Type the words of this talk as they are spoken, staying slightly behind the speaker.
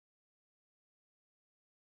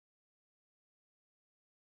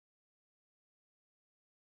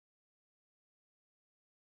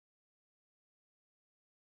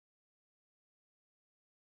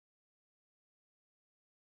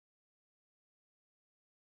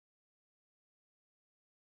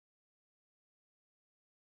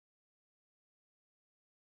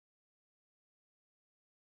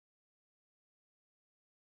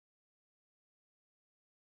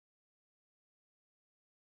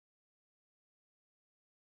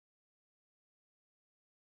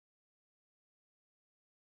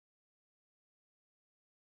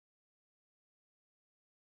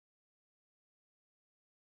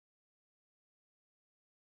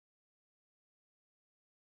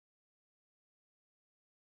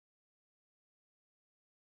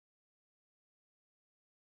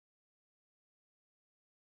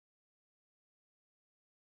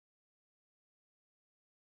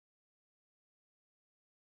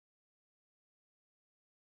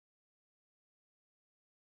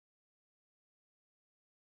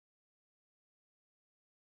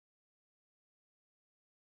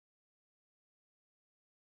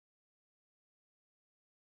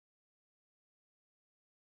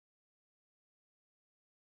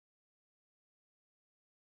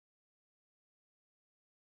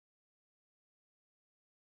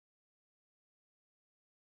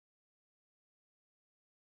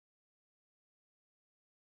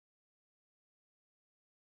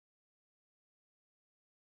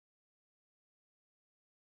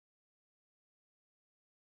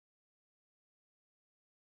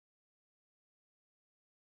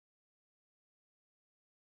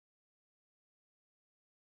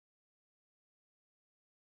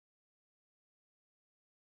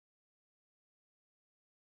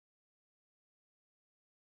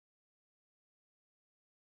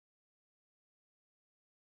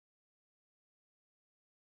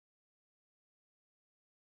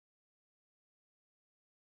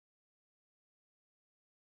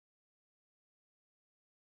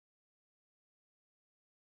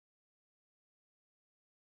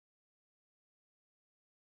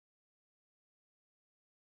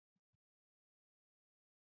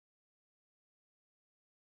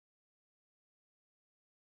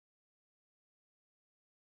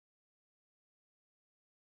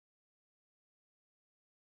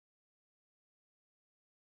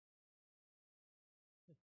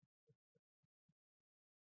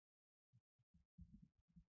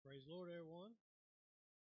Praise the Lord, everyone.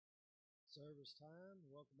 Service time.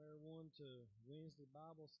 Welcome everyone to Wednesday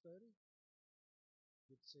Bible study.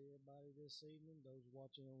 Good to see everybody this evening. Those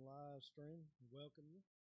watching on live stream, welcome you.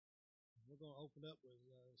 We're going to open up with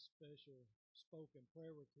a special spoken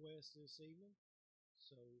prayer request this evening.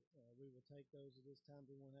 So we will take those at this time.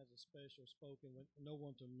 Everyone has a special spoken. No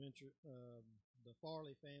one to mention the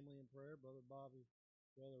Farley family in prayer. Brother Bobby,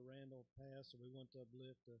 Brother Randall passed, so we want to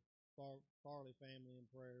uplift the Farley family in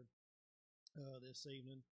prayer this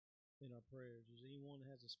evening in our prayers. Does anyone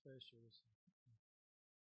has a special?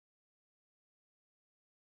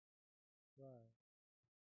 Right.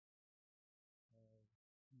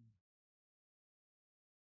 Hmm.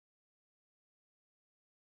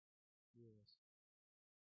 Yes.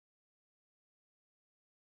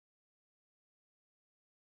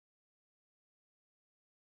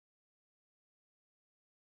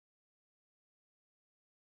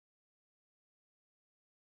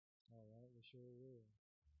 All right. We sure will.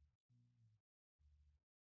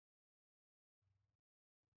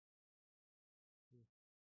 Yeah.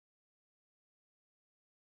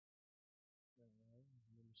 All right.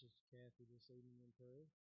 Remember Sister Kathy this evening in prayer.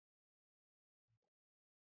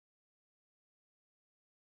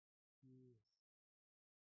 Yes.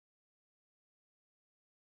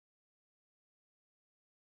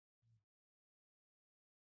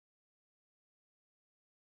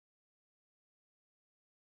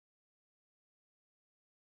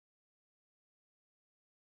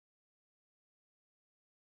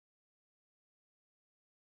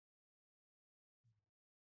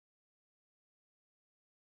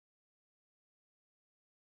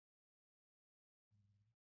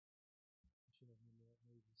 We should have remember that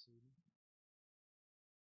need this evening.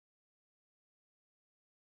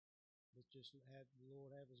 Let's just have the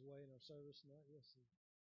Lord have His way in our service tonight. Yes.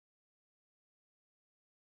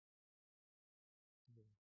 Yeah.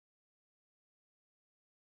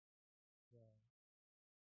 Right.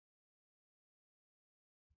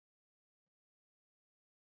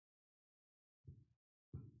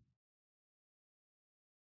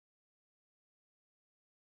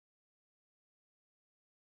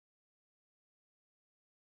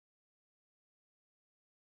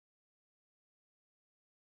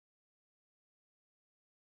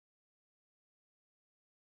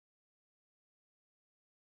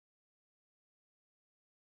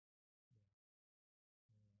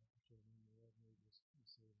 We should remember that need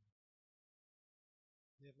this evening.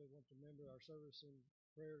 Definitely want to remember our service in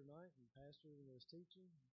prayer tonight and Pastor was teaching.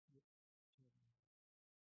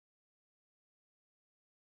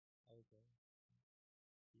 Okay.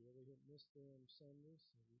 Yeah, we have missed them Sundays.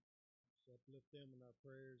 So we just uplift them in our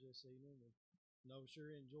prayers this evening. And no,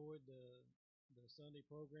 sure enjoyed the Sunday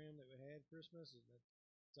program that we had Christmas.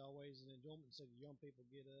 It's always an enjoyment to see the young people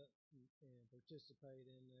get up and participate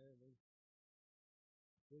in there.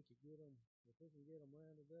 We could get them, if we can get them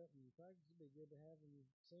rounded up and practice, it'd be good to have them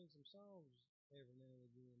sing some songs every now and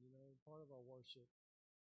again. Part of our worship.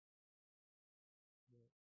 But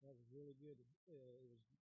that was really good. It was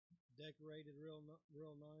decorated real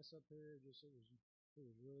nice up here. It was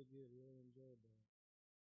really good. Really enjoyed that.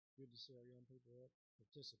 Good to see our young people up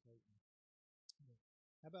participating. But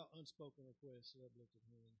how about unspoken requests that I've looked at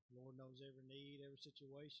here? Lord knows every need, every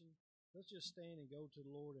situation. Let's just stand and go to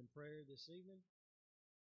the Lord in prayer this evening.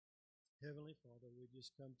 Heavenly Father, we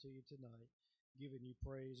just come to you tonight, giving you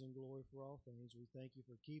praise and glory for all things. We thank you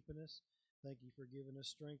for keeping us. Thank you for giving us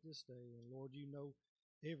strength this day. And Lord, you know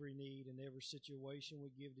every need and every situation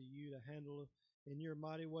we give to you to handle in your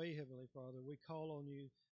mighty way, Heavenly Father. We call on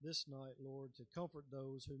you this night, Lord, to comfort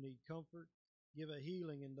those who need comfort. Give a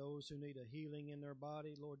healing in those who need a healing in their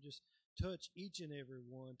body. Lord, just touch each and every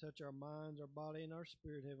one. Touch our minds, our body, and our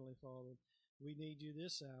spirit, Heavenly Father. We need you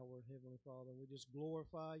this hour, Heavenly Father. We just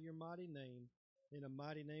glorify your mighty name in the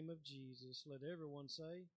mighty name of Jesus. Let everyone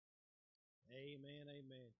say, amen,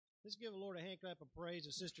 amen. Let's give the Lord a hand clap of praise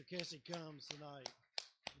as Sister Cassie comes tonight.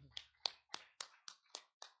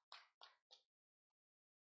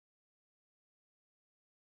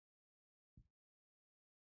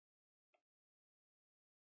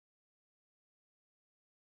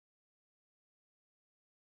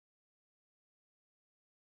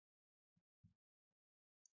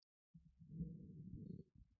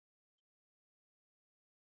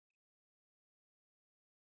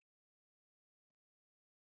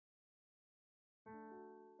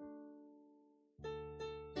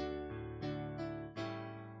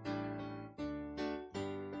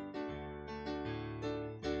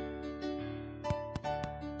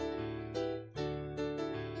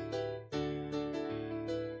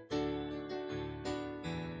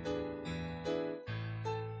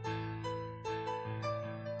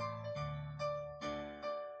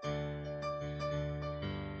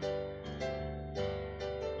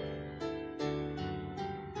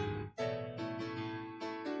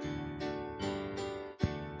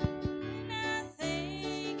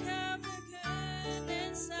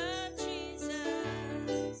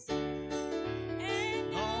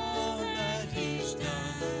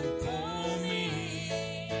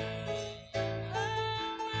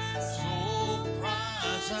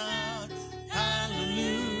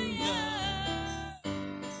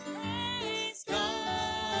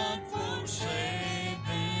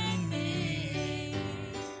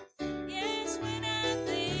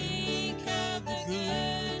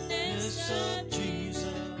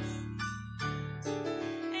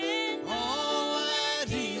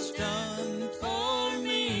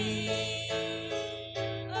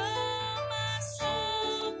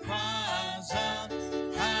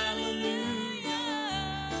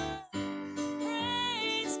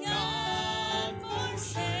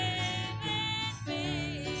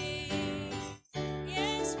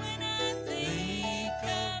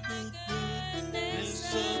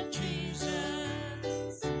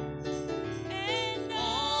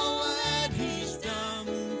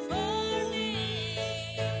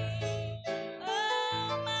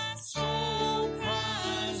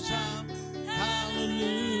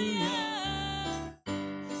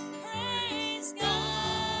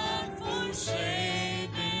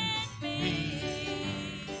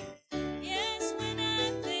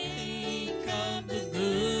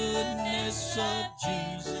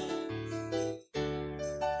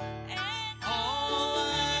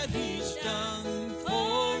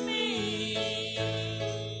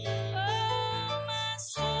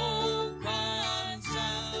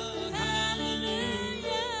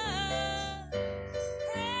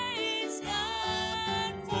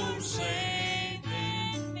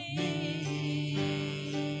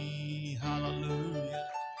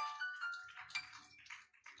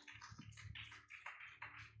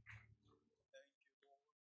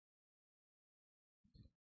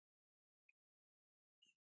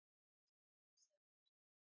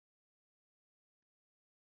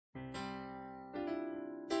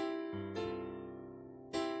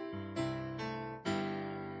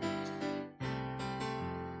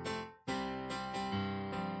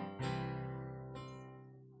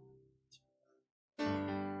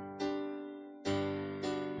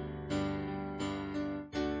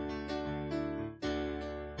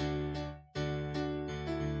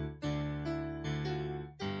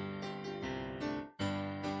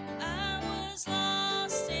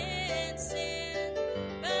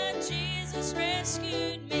 Jesus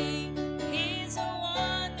rescued me. He's a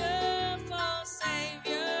wonderful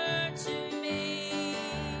Savior to me.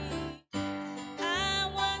 I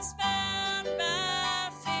was bound by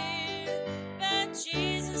fear, but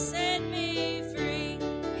Jesus set me free.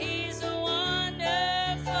 He's a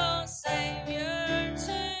wonderful Savior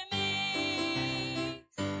to me.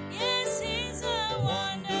 Yes, He's a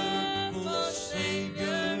wonderful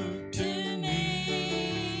Savior to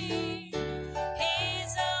me.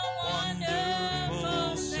 He's a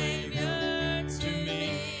wonderful Savior to me.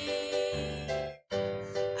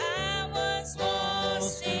 I was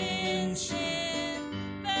lost in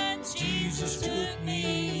sin, but Jesus took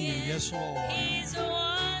me in. Yes, Lord. He's a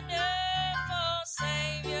wonderful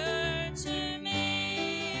Savior to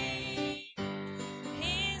me.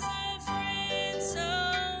 He's a friend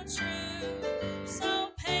so true, so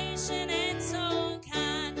patient and so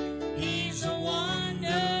kind. He's a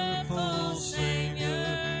wonderful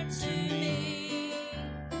Savior to me.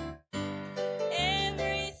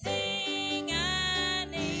 Everything I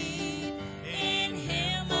need, in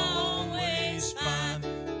Him I always find.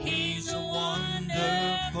 He's a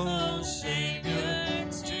wonderful Savior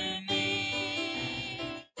to me.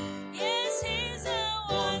 Yes, He's a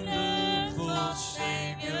wonderful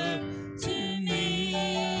Savior to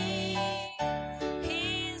me.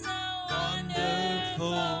 He's a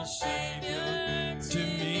wonderful Savior to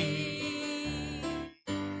me.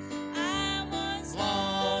 I was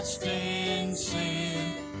lost in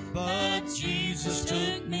sin, but Jesus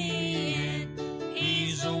took me in.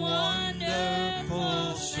 He's a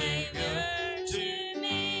wonderful Savior to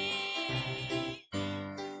me.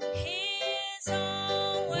 He is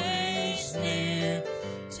always near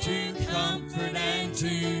to comfort and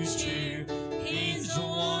to cheer. He's a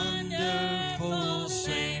wonderful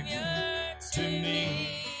Savior to me.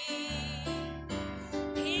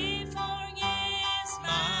 He forgives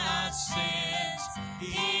my sins.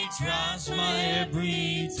 He dries my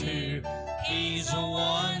every tear. He's a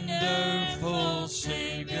wonderful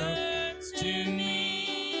Savior to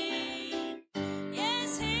me.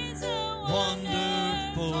 Yes, He's a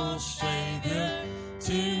wonderful Savior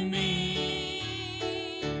to me.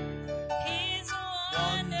 He's a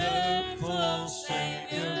wonderful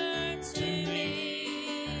Savior to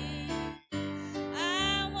me.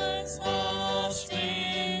 I was lost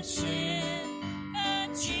in sin,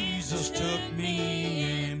 but Jesus took me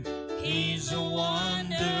in. He's a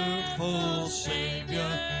wonderful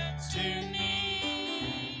Savior to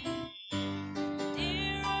me.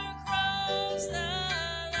 Dearer grows the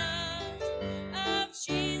love of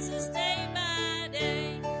Jesus day by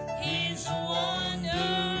day. He's a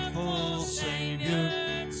wonderful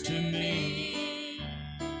Savior to me.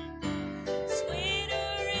 Sweeter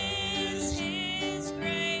is His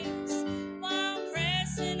grace while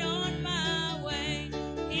pressing on my way.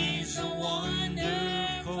 He's a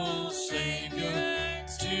wonderful Savior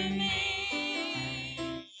to me.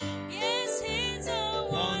 Yes, He's a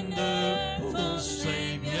wonderful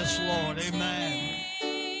Savior. Yes, Lord. to Amen.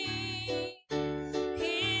 me.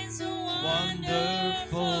 He's a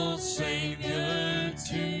wonderful Savior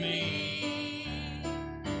to me.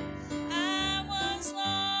 I was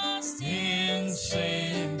lost in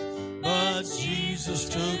sin, but Jesus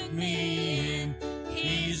took me in.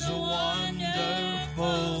 He's a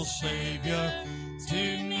wonderful Savior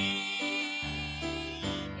to me.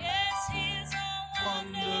 Yes, He's a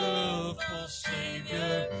wonderful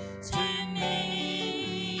Savior to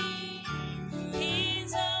me.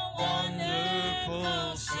 He's a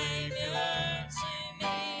wonderful Savior to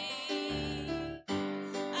me.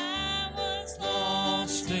 I was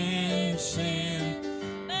lost in sin,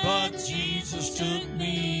 but Jesus took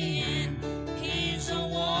me in. He's a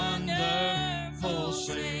wonderful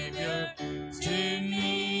Savior to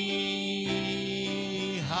me.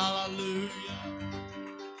 Hallelujah.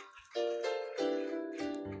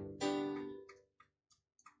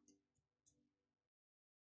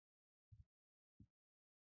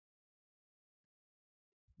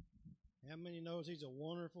 How many knows He's a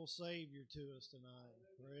wonderful Savior to us tonight?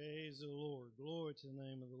 Praise the Lord. Glory to the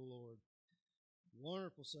name of the Lord.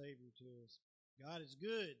 Wonderful Savior to us. God is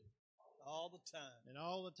good. All the time. And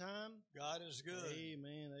all the time? God is good.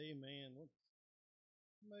 Amen. Amen. Let's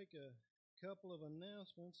make a couple of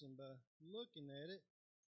announcements, and by looking at it,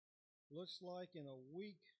 looks like in a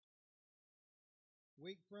week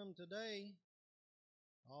from today,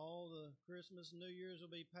 all the Christmas and New Year's will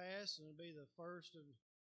be past, and it'll be the first of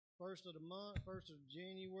the month, 1st of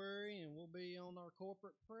January, and we'll be on our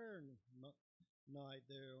corporate prayer night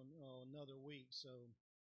there on another week. So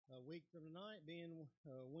a week from tonight, being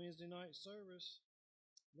Wednesday night service,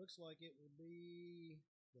 looks like it will be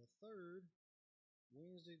the 3rd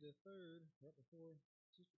Wednesday the 3rd, right before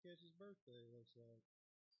Sister Cathy's birthday, looks like.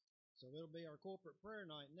 So it'll be our corporate prayer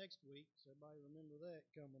night next week. So everybody remember that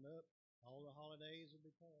coming up. All the holidays will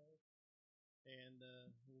be passed. And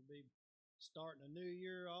we'll be starting a new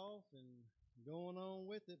year off and going on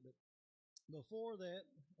with it. But before that,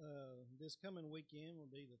 this coming weekend will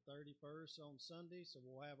be the 31st on Sunday. So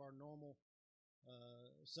we'll have our normal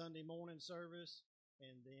Sunday morning service.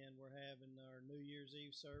 And then we're having our New Year's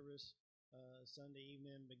Eve service Sunday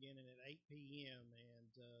evening beginning at 8 p.m. And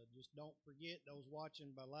just don't forget those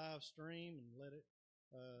watching by live stream and let it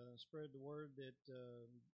spread the word that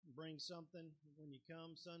bring something when you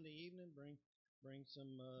come Sunday evening. Bring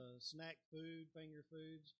some snack food, finger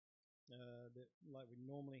foods that like we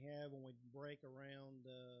normally have when we break around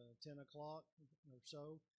 10 o'clock or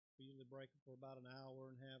so. We usually break for about an hour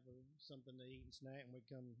and have something to eat and snack, and we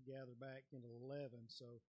come gather back into 11.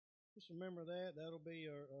 So just remember that. That'll be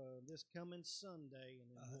this coming Sunday.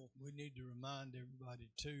 And then we need to remind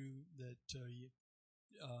everybody, too, that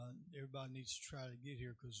everybody needs to try to get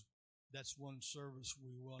here because that's one service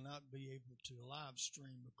we will not be able to live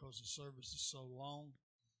stream because the service is so long.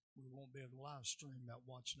 We won't be able to live stream that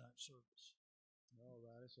watch night service. All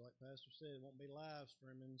right. So like Pastor said, it won't be live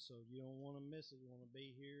streaming, so you don't want to miss it. You want to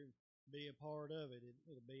be here and be a part of it.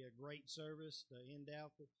 It'll be a great service to end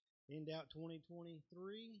out 2023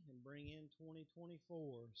 and bring in 2024.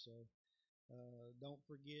 So don't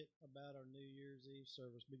forget about our New Year's Eve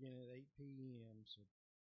service beginning at 8 p.m. So,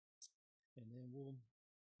 and then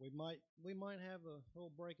we might have a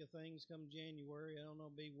little break of things come January. I don't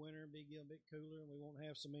know, be winter, be a bit cooler, and we won't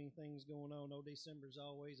have so many things going on. No, December's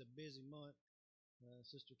always a busy month.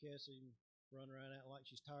 Sister Cassie run around out like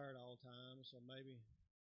she's tired all the time, so maybe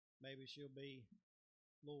she'll be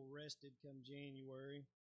a little rested come January.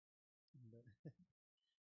 But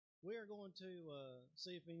we are going to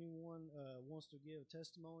see if anyone wants to give a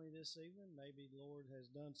testimony this evening. Maybe the Lord has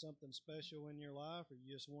done something special in your life, or you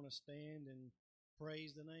just want to stand and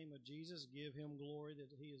praise the name of Jesus, give Him glory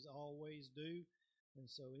that He is always due. And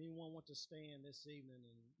so anyone want to stand this evening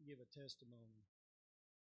and give a testimony?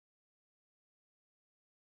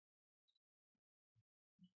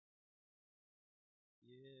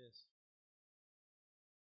 Yes.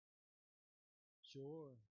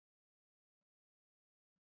 Sure.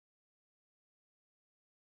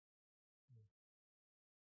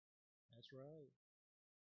 That's right.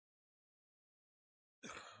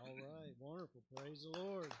 All right. Wonderful. Praise the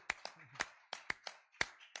Lord.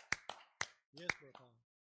 Yes, Brother Paul.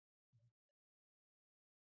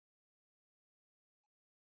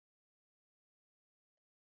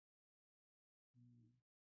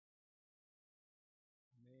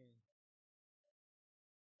 Amen.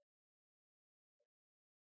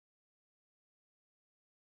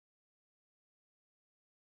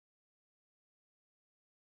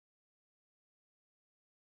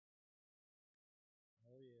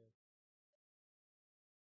 Oh, yeah.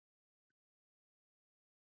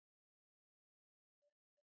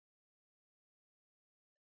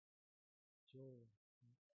 Sure.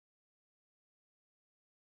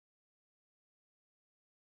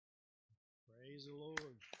 Praise the Lord.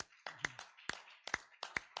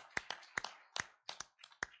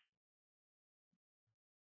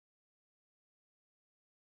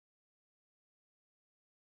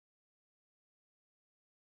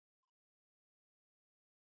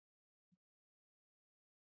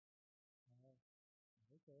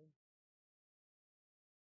 Okay.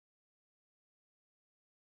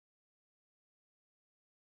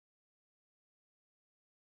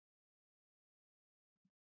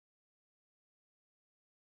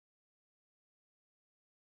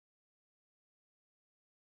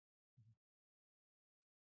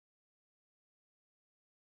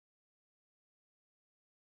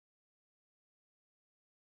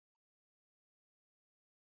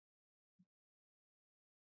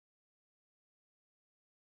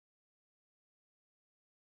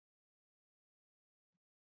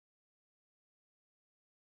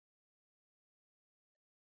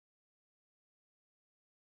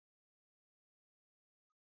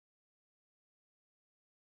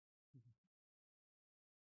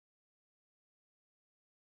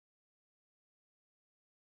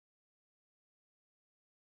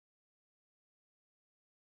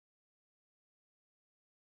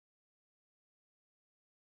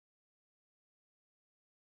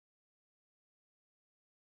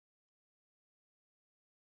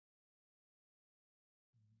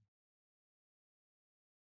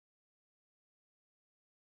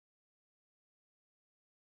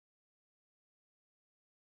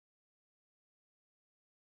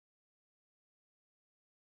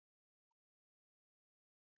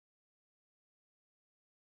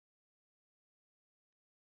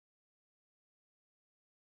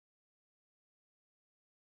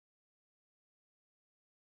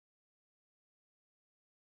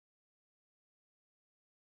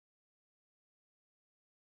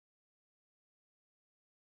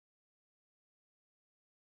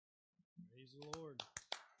 Praise the Lord.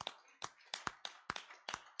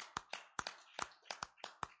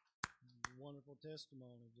 Wonderful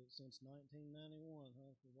testimony that since 1991,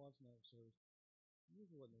 huh, for Watch Night service.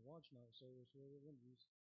 Usually wasn't a Watch Night service, was it?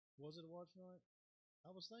 Was it a Watch Night?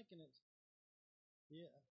 I was thinking it.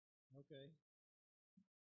 Yeah. Okay.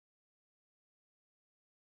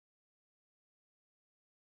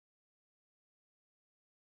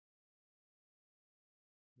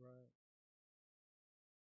 Right.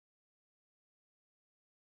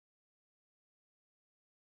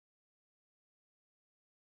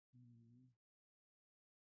 Mm-hmm.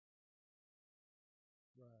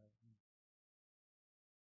 Right.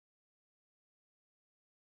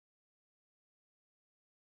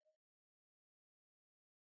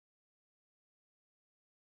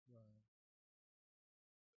 Right.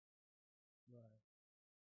 Right.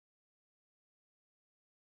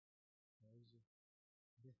 Praise the,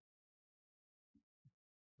 yeah.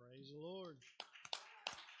 Praise the Lord.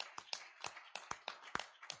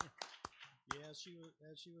 Yeah, as she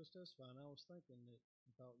was testifying, I was thinking that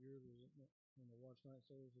I thought yours was in the Watch Night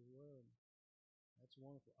service as well. That's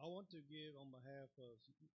wonderful. I want to give on behalf of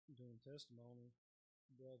doing testimony,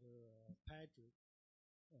 Brother Patrick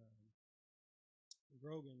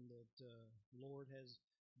Grogan, that Lord has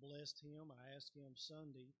blessed him. I asked him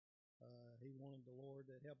Sunday. He wanted the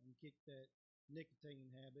Lord to help him kick that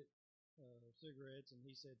nicotine habit, cigarettes, and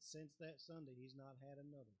he said since that Sunday he's not had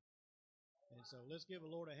another. And so let's give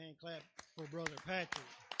the Lord a hand clap for Brother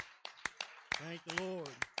Patrick. Thank the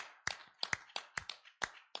Lord.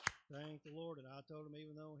 Thank the Lord. And I told him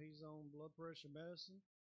even though he's on blood pressure medicine,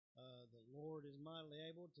 the Lord is mightily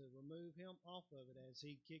able to remove him off of it as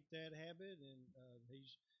he kicked that habit. And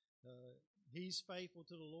he's faithful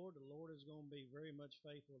to the Lord. The Lord is going to be very much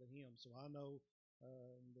faithful to him. So I know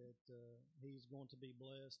that he's going to be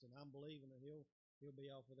blessed, and I'm believing that he'll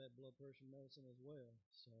be off of that blood pressure medicine as well.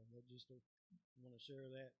 So that just want to share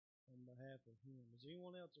that on behalf of him. Is there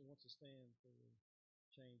anyone else that wants to stand for the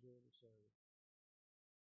change order service?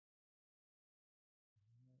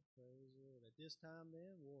 Praise the Lord. At this time,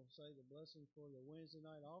 then, we'll say the blessing for the Wednesday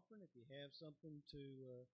night offering. If you have something to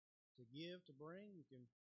give, to bring, you can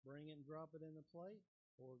bring it and drop it in the plate,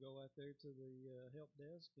 or go out there to the help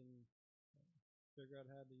desk and figure out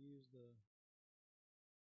how to use the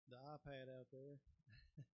iPad out there.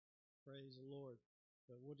 Praise the Lord.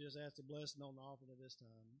 But we'll just ask the blessing on the offering at this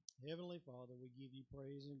time. Heavenly Father, we give you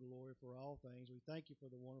praise and glory for all things. We thank you for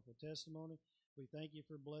the wonderful testimony. We thank you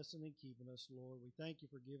for blessing and keeping us, Lord. We thank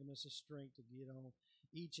you for giving us the strength to get on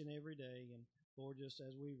each and every day. And Lord, just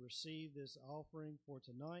as we receive this offering for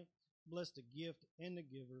tonight, bless the gift and the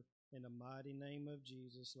giver in the mighty name of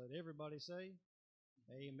Jesus. Let everybody say,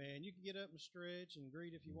 amen. You can get up and stretch and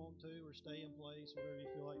greet if you want to, or stay in place, whatever you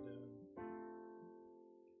feel like doing.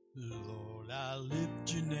 Lord, I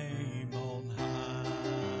lift your name on high.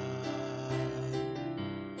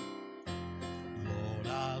 Lord,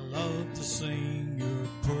 I love to sing your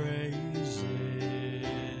praises.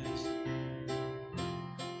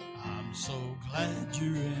 I'm so glad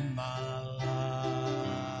you're in my life.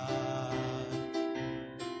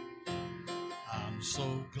 I'm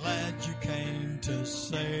so glad you came to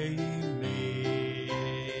save me.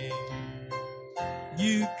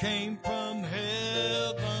 You came from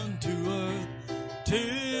heaven to earth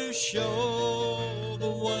to show the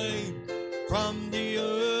way, from the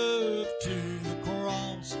earth to the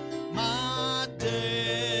cross, my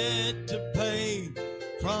debt to pay,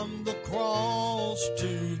 from the cross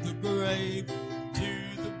to the grave, to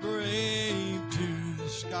the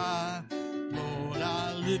sky. Lord,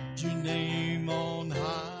 I lift your name on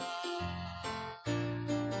high.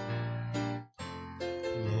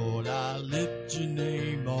 Lord, I lift your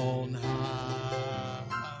name on high.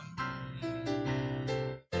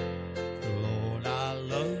 Lord, I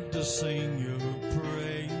love to sing your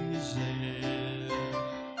praises.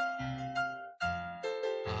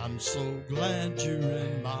 I'm so glad you're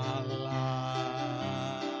in my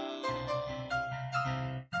life.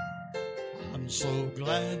 I'm so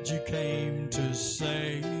glad you came to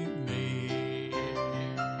save me.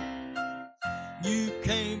 You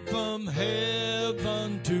came from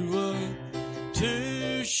heaven to earth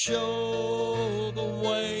to show the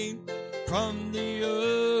way, from the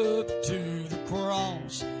earth to the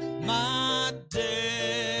cross, my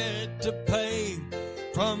debt to pay,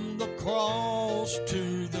 from the cross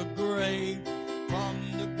to the grave, from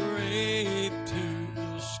the grave to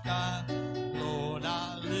the sky. Lord,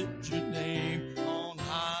 I lift your name on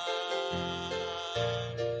high.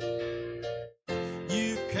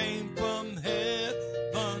 You came from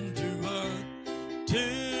heaven to earth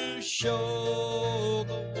to show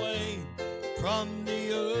the way, from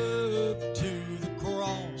the earth to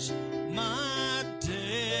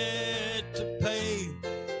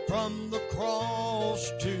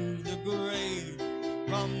cross to the grave,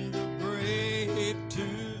 from the grave to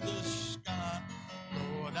the sky.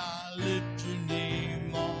 Lord, I lift your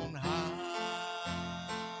name on high.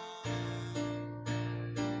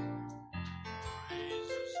 Praise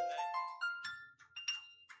his name.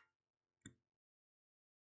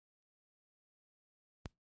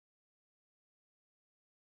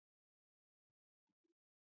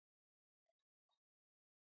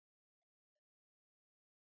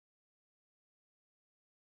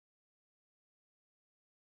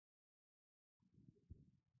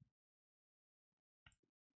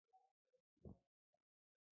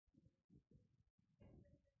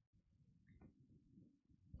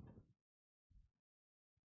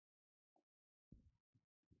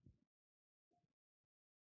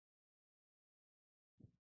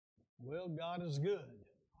 Well, God is good.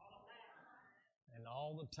 And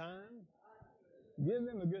all the time, give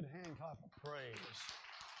him a good hand clap of praise.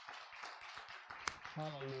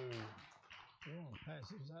 Hallelujah. You want to pass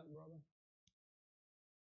this out, brother?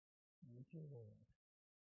 Thank you, Lord.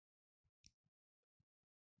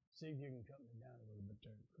 See if you can cut me down a little bit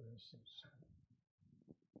there, Chris.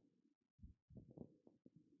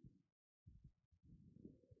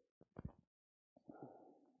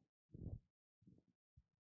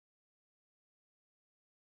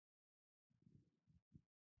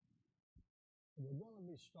 We're going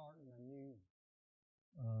to be starting a new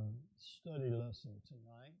study lesson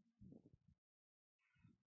tonight.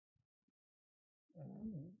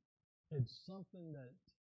 And it's something that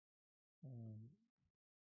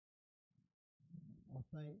I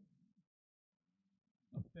think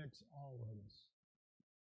affects all of us.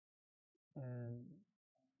 And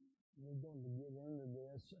we're going to get into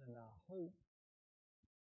this, and I hope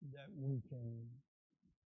that we can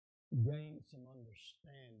gain some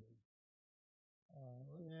understanding.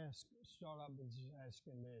 Let me start off with just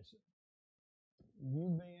asking this.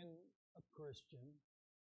 You being a Christian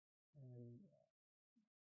and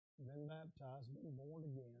been baptized, been born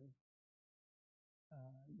again,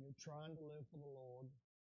 you're trying to live for the Lord.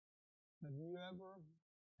 Have you ever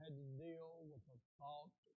had to deal with a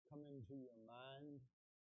thought come into your mind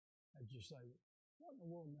that you say, what in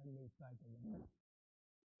the world made me think of that?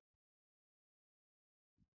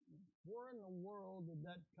 Where in the world did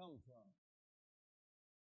that come from?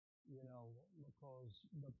 You know, because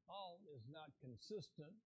the thought is not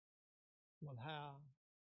consistent with how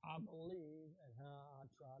I believe and how I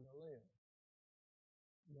try to live.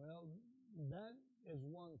 Well, that is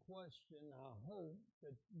one question I hope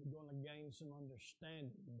that we're going to gain some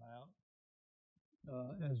understanding about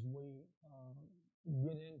as we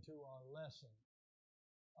get into our lesson.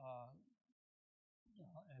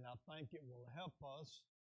 And I think it will help us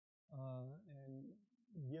and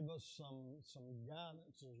give us some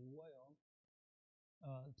guidance as well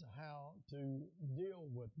to how to deal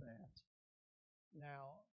with that.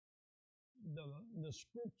 Now, the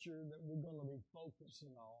scripture that we're going to be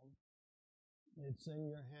focusing on, it's in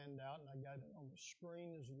your handout, and I got it on the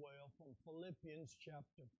screen as well, from Philippians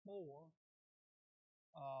chapter 4,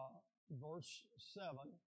 verse 7.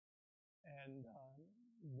 And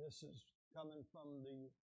this is coming from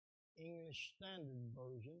the English Standard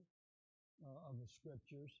Version of the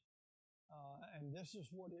scriptures. And this is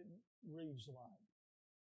what it reads like.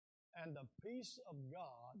 And the peace of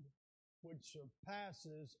God, which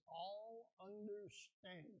surpasses all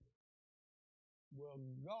understanding, will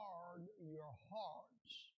guard your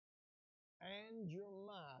hearts and your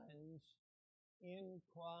minds in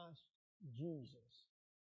Christ Jesus.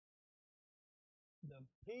 The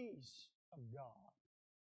peace of God.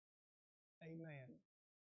 Amen.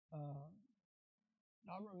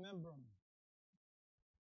 I remember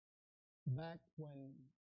back when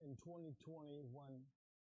in 2020 when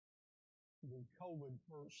the COVID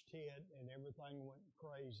first hit and everything went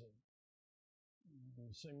crazy.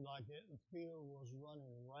 It seemed like the fear was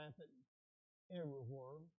running rampant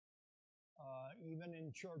everywhere, even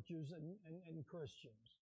in churches and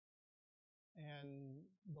Christians. And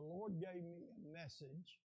the Lord gave me a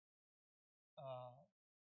message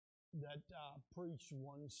that I preached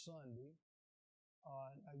one Sunday.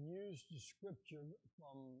 I used the scripture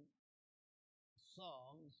from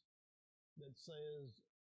Psalms that says,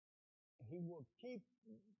 He will keep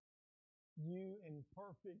you in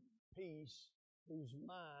perfect peace whose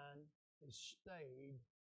mind is stayed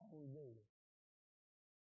on thee.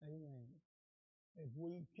 Amen. If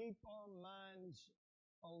we keep our minds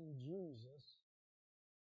on Jesus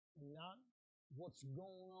and not what's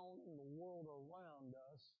going on in the world around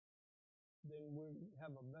us, then we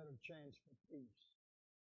have a better chance for peace.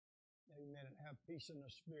 Amen. And have peace in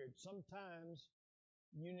the spirit. Sometimes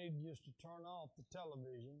you need just to turn off the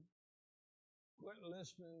television, quit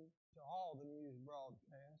listening to all the news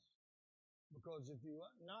broadcasts. Because if you're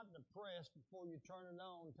not depressed before you turn it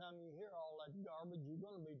on, time you hear all that garbage, you're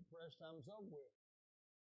going to be depressed time it's over with.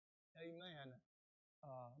 Amen.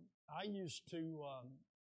 I used to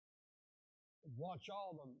watch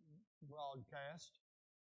all the broadcasts,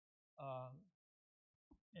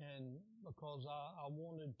 and because I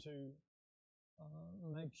wanted to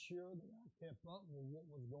make sure that I kept up with what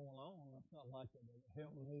was going on. I felt like it would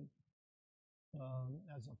help me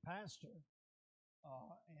as a pastor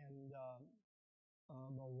and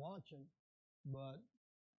by watching. But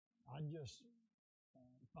I just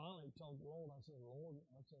finally told the Lord, I said, Lord,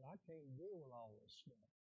 I can't deal with all this stuff.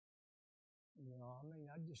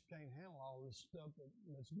 I just can't handle all this stuff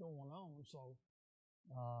that's going on. So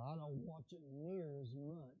I don't watch it near as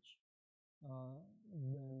much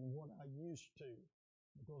than what I used to.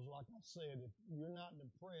 Because like I said, if you're not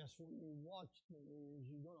depressed when you watch the news,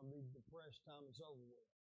 you're going to be depressed time it's over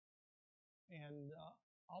with. And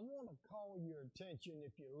I want to call your attention,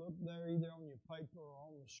 if you look there, either on your paper or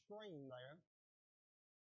on the screen there.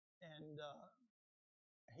 And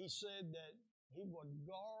he said that he would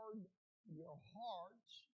guard your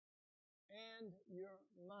hearts and your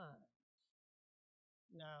minds.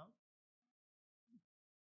 Now,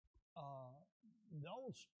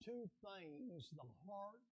 those two things, the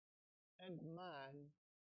heart and the mind,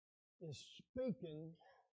 is speaking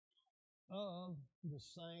of the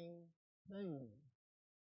same thing.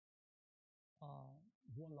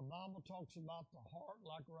 When the Bible talks about the heart,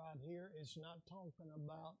 like right here, it's not talking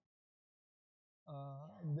about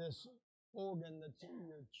this organ that's in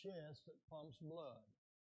your chest that pumps blood.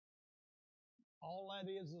 All that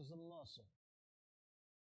is a muscle.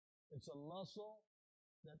 It's a muscle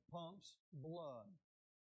that pumps blood.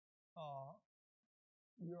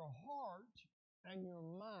 Your heart and your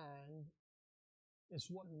mind is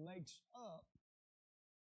what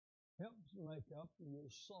helps make up your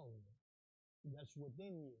soul that's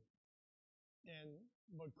within you. And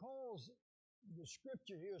because the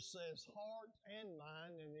scripture here says heart and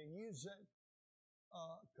mind, and they use that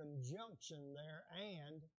conjunction there,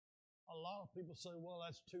 and a lot of people say, well,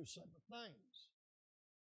 that's two separate things.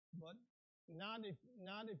 But not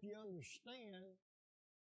if you understand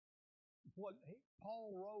what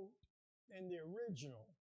Paul wrote in the original.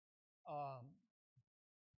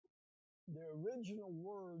 The original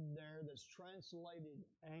word there that's translated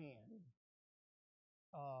 "and"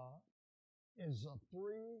 is a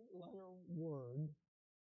three-letter word,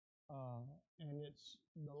 and it's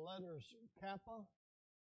the letters Kappa,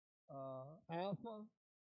 Alpha,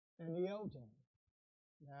 and Iota.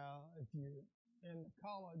 Now, if you're in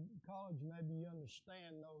college, maybe you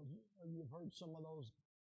understand those. You've heard some of those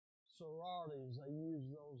sororities. They use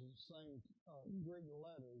those same Greek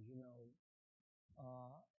letters,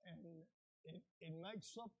 and it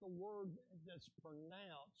makes up the word that's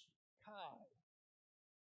pronounced Chi.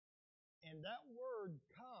 And that word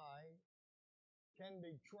Chi can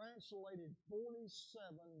be translated 47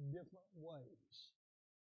 different ways.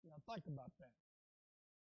 Now think about that.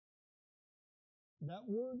 That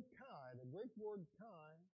word Chi, the Greek word Chi,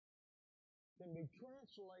 can be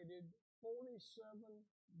translated 47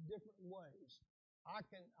 different ways.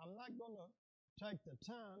 I'm not going to take the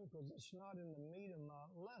time because it's not in the meat of my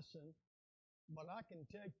lesson, but I can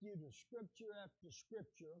take you to scripture after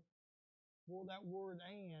scripture where that word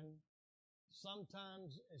 "and"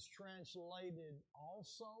 sometimes is translated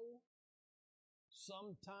 "also,"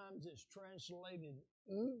 sometimes it's translated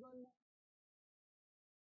 "even."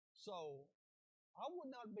 So I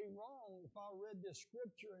would not be wrong if I read this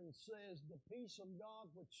scripture and says, the peace of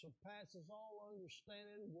God which surpasses all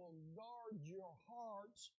understanding will guard your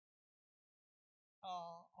hearts,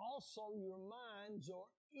 also your minds, or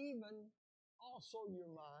even also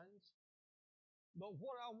your minds. But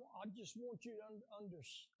what I just want you to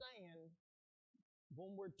understand,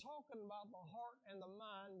 when we're talking about the heart and the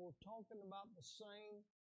mind, we're talking about the same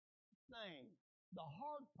thing. The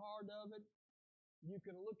heart part of it, you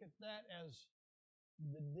can look at that as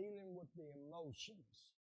the dealing with the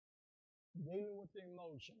emotions.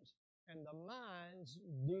 And the mind's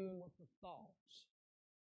dealing with the thoughts.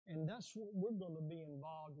 And that's what we're going to be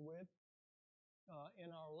involved with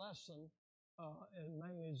in our lesson, and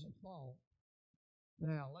mainly as a thought.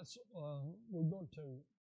 Now, we're going to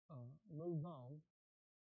move on.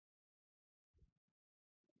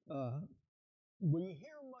 We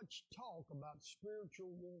hear much talk about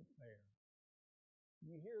spiritual warfare.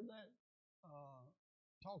 You hear that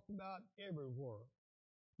talked about everywhere,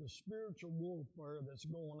 the spiritual warfare that's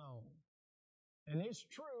going on. And it's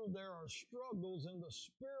true, there are struggles in the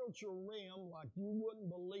spiritual realm like you wouldn't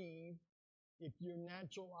believe if your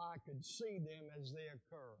natural eye could see them as they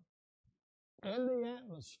occur. In the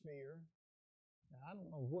atmosphere, now I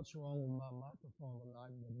don't know what's wrong with my microphone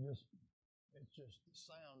tonight, but it's just the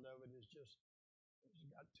sound of it is just, it's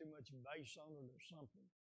got too much bass on it or something.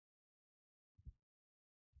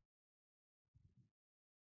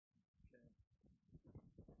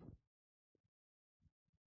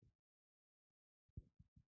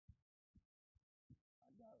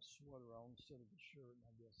 Sweater on instead of the shirt, and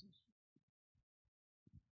I guess it's.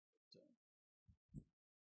 Okay,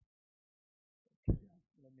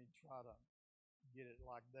 let me try to get it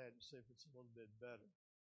like that and see if it's a little bit better.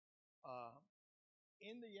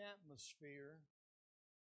 In the atmosphere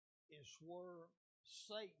is where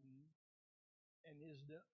Satan and his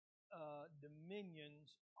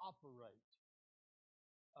dominions operate.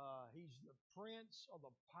 He's the prince of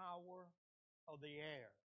the power of the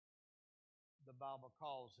air, the Bible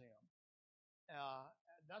calls him.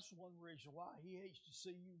 That's one reason why he hates to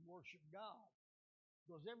see you worship God.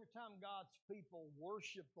 Because every time God's people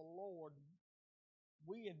worship the Lord,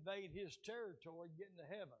 we invade his territory getting to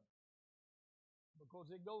heaven.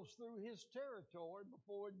 Because it goes through his territory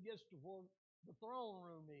before it gets to where the throne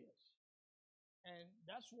room is. And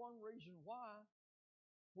that's one reason why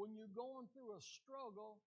when you're going through a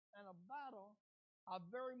struggle and a battle, I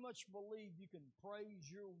very much believe you can praise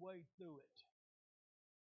your way through it.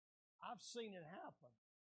 I've seen it happen.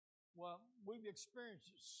 Well, we've experienced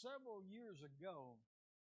it several years ago.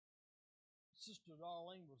 Sister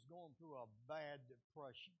Darlene was going through a bad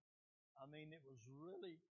depression. I mean, it was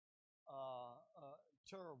really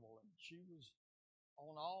terrible. And she was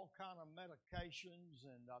on all kind of medications,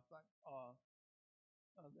 and I think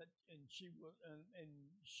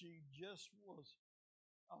she just was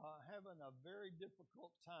having a very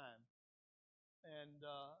difficult time. And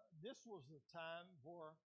this was the time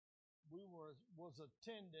where we was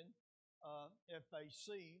attending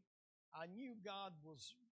FAC. I knew God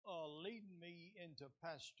was leading me into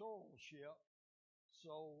pastoralship,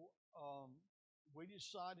 so we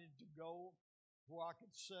decided to go where I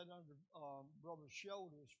could sit under Brother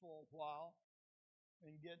Shoulders for a while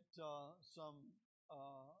and get some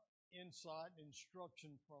insight and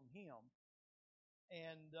instruction from him.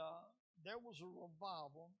 And there was a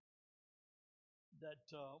revival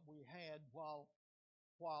that we had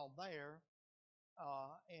while there,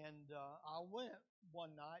 and I went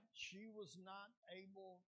one night. She was not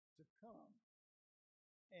able to come,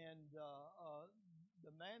 and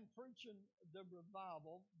the man preaching the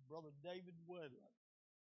revival, Brother David Wedley,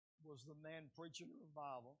 was the man preaching the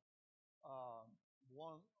revival.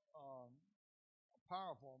 One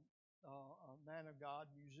powerful man of God,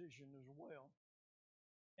 musician as well.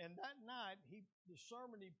 And that night, the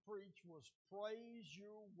sermon he preached was "Praise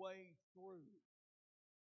Your Way Through."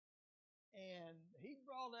 And he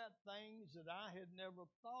brought out things that I had never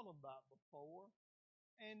thought about before.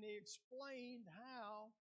 And he explained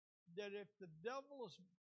how that if the devil is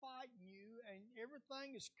fighting you and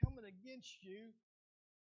everything is coming against you,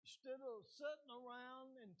 instead of sitting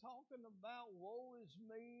around and talking about woe is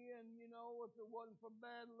me, and if it wasn't for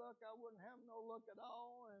bad luck, I wouldn't have no luck at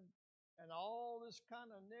all, and all this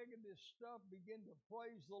kind of negative stuff, begin to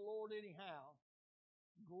praise the Lord anyhow.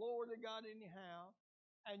 Glory to God anyhow.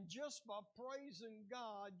 And just by praising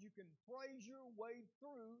God, you can praise your way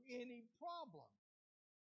through any problem.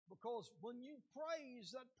 Because when you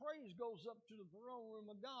praise, that praise goes up to the throne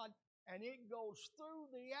room of God, and it goes through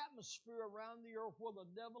the atmosphere around the earth where the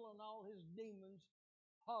devil and all his demons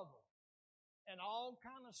hover. And all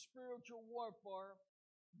kind of spiritual warfare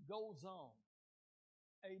goes on.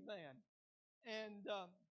 Amen. And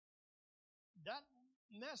that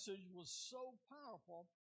message was so powerful.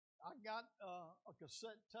 I got a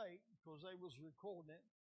cassette tape because they was recording it,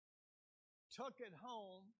 took it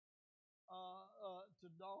home to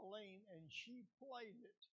Darlene, and she played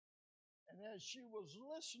it. And as she was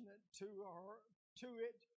listening to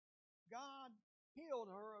it, God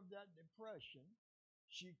healed her of that depression.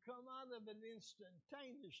 She come out of it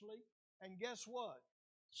instantaneously, and guess what?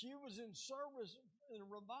 She was in service, in a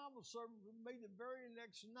revival service with me the very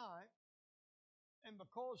next night, and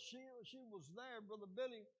because she was there, Brother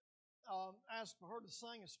Billy asked for her to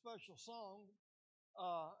sing a special song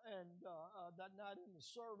that night in the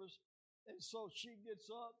service. And so she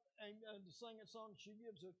gets up and to sing a song. She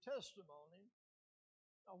gives a testimony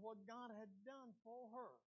of what God had done for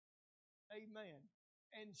her. Amen.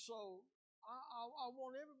 And so I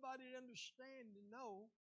want everybody to understand, to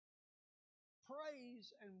know,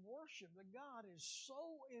 praise and worship to God is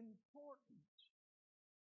so important.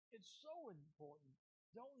 It's so important.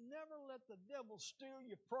 Don't never let the devil steal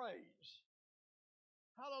your praise.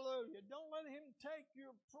 Hallelujah. Don't let him take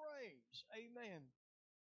your praise. Amen.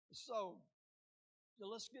 So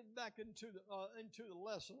let's get back into the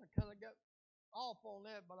lesson. I kind of got off on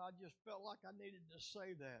that, but I just felt like I needed to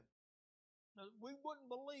say that. Now, we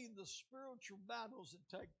wouldn't believe the spiritual battles that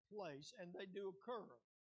take place, and they do occur.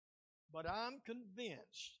 But I'm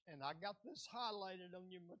convinced, and I got this highlighted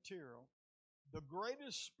on your material, the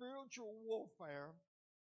greatest spiritual warfare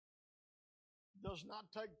does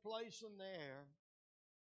not take place in the air,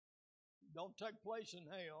 don't take place in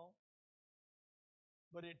hell,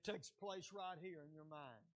 but it takes place right here in your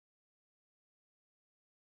mind.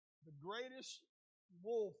 The greatest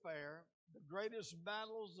warfare, the greatest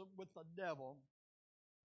battles with the devil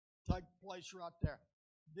take place right there.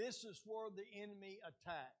 This is where the enemy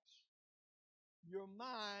attacks. Your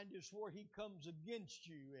mind is where he comes against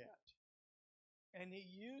you at. And he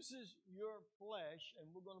uses your flesh, and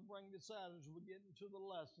we're going to bring this out as we get into the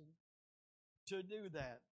lesson, to do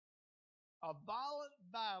that. A violent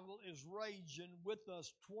battle is raging with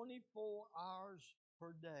us 24 hours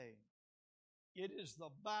per day. It is the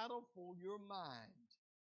battle for your mind.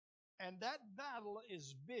 And that battle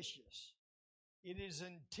is vicious. It is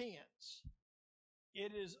intense.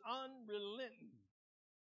 It is unrelenting.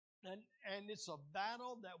 And it's a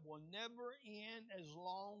battle that will never end as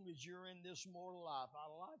long as you're in this mortal life.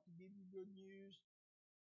 I'd like to give you good news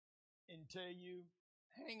and tell you,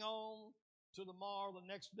 hang on to tomorrow, the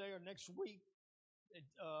next day, or next week.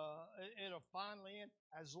 It'll finally end.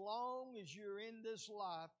 As long as you're in this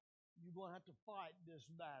life, you're going to have to fight this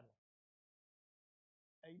battle.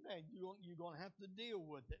 Amen. You're going to have to deal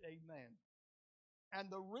with it. Amen.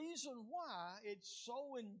 And the reason why it's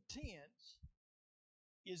so intense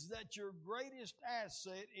is that your greatest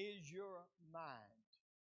asset is your mind.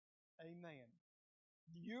 Amen.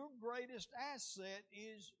 Your greatest asset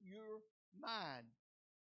is your mind.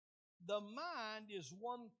 The mind is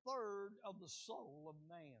 1/3 of the soul of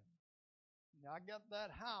man. Now, I got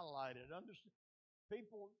that highlighted.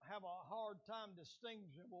 People have a hard time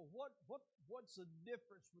distinguishing, well, what's the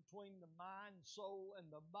difference between the mind, soul,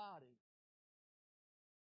 and the body?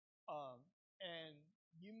 And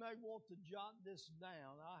you may want to jot this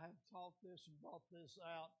down. I have taught this and brought this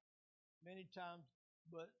out many times,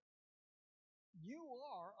 but you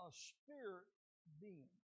are a spirit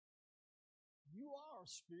being. You are a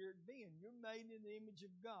spirit being. You're made in the image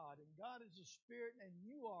of God, and God is a spirit, and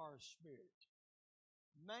you are a spirit.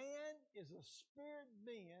 Man is a spirit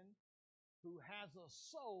being who has a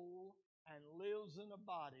soul and lives in a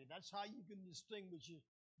body. That's how you can distinguish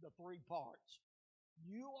the three parts.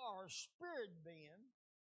 You are a spirit being,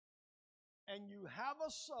 and you have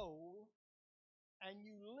a soul, and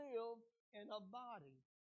you live in a body.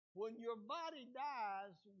 When your body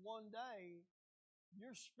dies one day,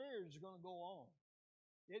 your spirit is going to go on.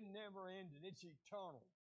 It never ended. It's eternal.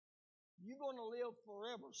 You're going to live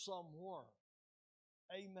forever somewhere.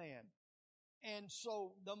 Amen. And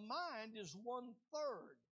so the mind is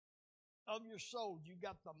 1/3 of your soul. You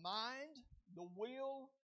got the mind, the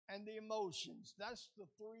will, and the emotions. That's the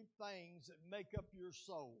three things that make up your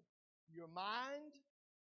soul. Your mind,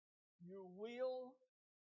 your will,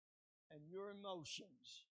 and your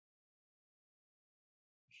emotions.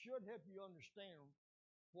 Should help you understand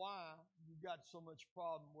why you got so much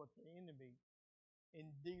problem with the enemy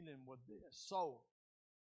in dealing with this. So,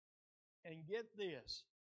 and get this,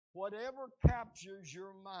 whatever captures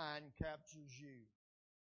your mind captures you.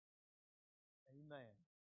 Amen.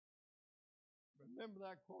 Remember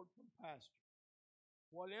that quote from Pastor.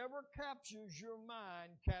 Whatever captures your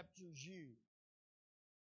mind captures you.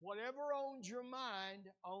 Whatever owns your mind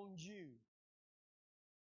owns you.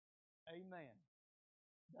 Amen.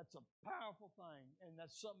 That's a powerful thing, and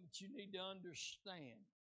that's something that you need to understand.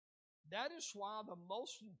 That is why the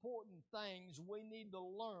most important things we need to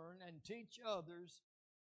learn and teach others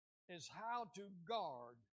is how to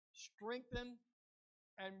guard, strengthen,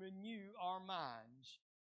 and renew our minds,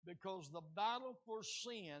 because the battle for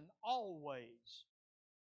sin always,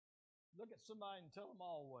 look at somebody and tell them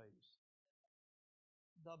always,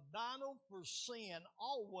 the battle for sin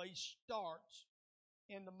always starts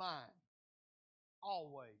in the mind.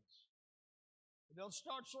 Always. It don't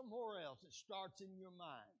start somewhere else. It starts in your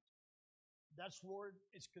mind. That's where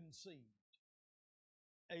it's conceived.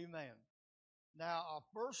 Amen. Now, our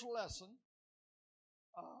first lesson,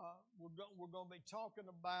 we're going to be talking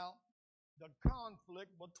about the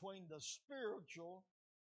conflict between the spiritual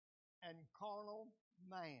and carnal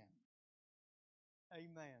man.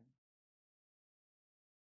 Amen.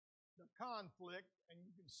 The conflict, and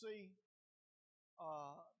you can see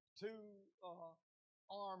two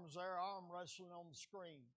arms there, arm wrestling on the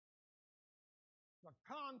screen. the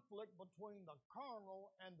conflict between the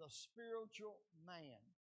carnal and the spiritual man.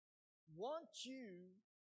 Once you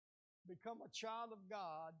become a child of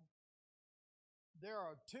God, there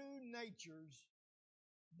are two natures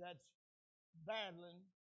that's battling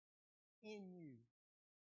in you.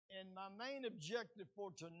 And my main objective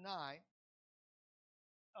for tonight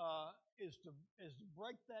is to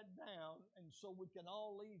break that down, and so we can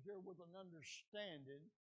all leave here with an understanding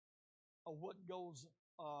of what goes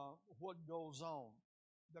on.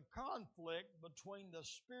 The conflict between the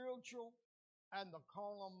spiritual and the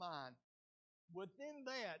carnal mind. Within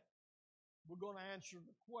that, we're going to answer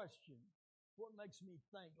the question, what makes me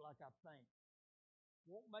think like I think?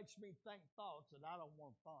 What makes me think thoughts that I don't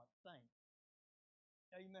want to think?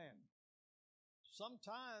 Amen.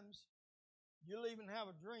 Sometimes you'll even have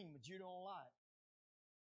a dream that you don't like.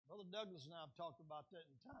 Brother Douglas and I have talked about that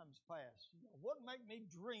in times past. What make me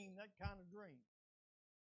dream that kind of dream?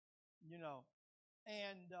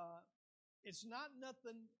 And it's not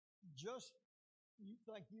nothing just you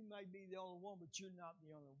think you may be the only one, but you're not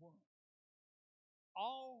the only one.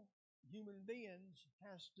 All human beings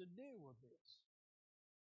has to deal with this.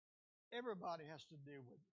 Everybody has to deal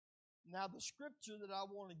with it. Now, the scripture that I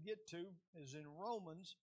want to get to is in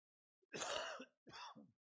Romans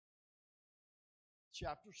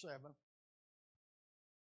chapter 7. Let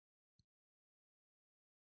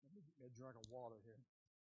me get a drink of water here.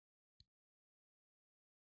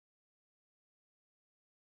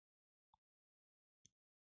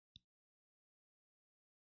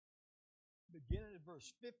 Beginning at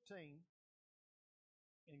verse 15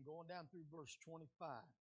 and going down through verse 25.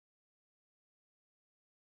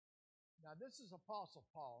 Now, this is Apostle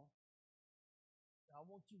Paul. Now, I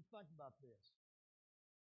want you to think about this.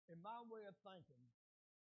 In my way of thinking,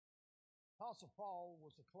 Apostle Paul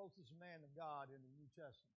was the closest man to God in the New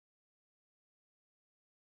Testament.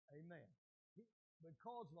 Amen.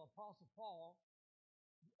 Because of Apostle Paul,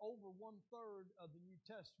 over 1/3 of the New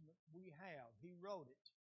Testament we have. He wrote it.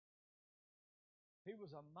 He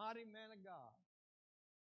was a mighty man of God.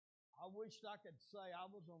 I wished I could say I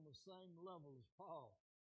was on the same level as Paul,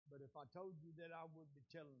 but if I told you that, I would be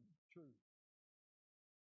telling the truth.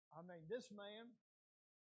 I mean, this man,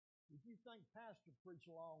 if you think pastor preach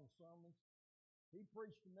long sermons, he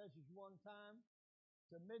preached a message one time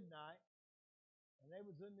to midnight, and they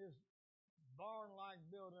was in this barn-like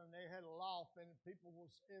building, and they had a loft, and people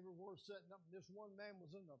was everywhere setting up, and this one man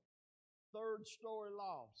was in the 3rd-story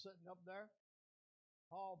loft sitting up there.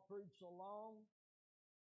 Paul preached so long,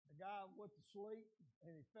 the guy went to sleep,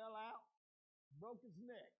 and he fell out, broke his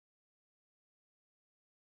neck.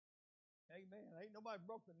 Amen. Ain't nobody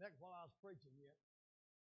broke the neck while I was preaching yet.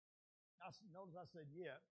 Notice I said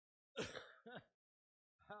yet.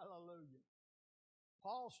 Hallelujah.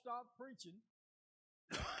 Paul stopped preaching,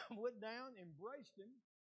 went down, embraced him,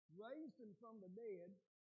 raised him from the dead,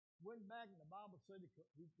 went back, and the Bible said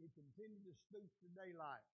he continued to speak to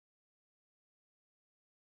daylight.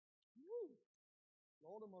 Woo!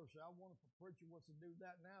 Lord of mercy, I wonder if a preacher was to do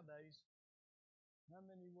that nowadays, how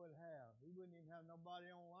many he would have? He wouldn't even have nobody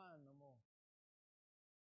online no more.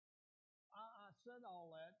 I said all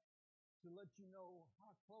that to let you know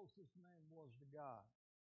how close this man was to God.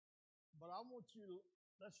 But I want you to,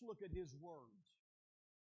 let's look at his words.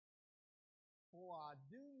 For I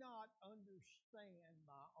do not understand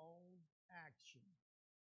my own action.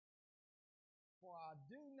 For I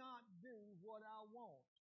do not do what I want.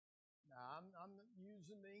 Now, I'm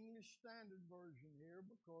using the English Standard Version here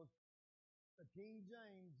because the King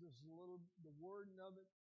James is the wording of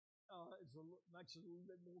it makes it a little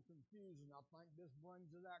bit more confusing. I think this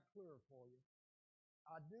brings it out clear for you.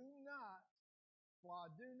 For I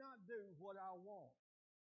do not do what I want,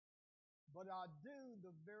 but I do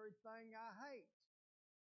the very thing I hate.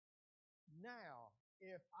 Now,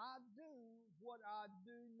 if I do what I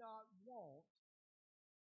do not want,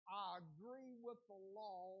 I agree with the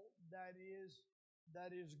law that is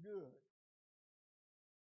good.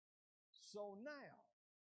 So now,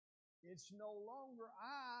 it's no longer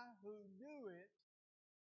I who do it,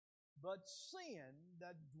 but sin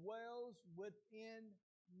that dwells within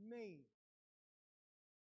me.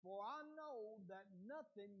 For I know that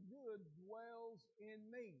nothing good dwells in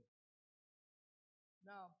me.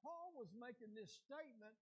 Now, Paul was making this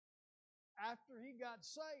statement after he got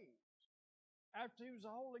saved. After he was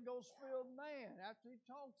a Holy Ghost-filled man, after he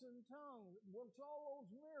talks in tongues, works all those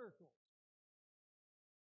miracles.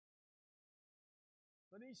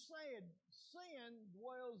 But he said, sin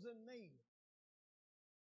dwells in me.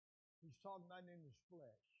 He's talking about in his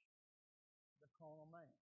flesh, the carnal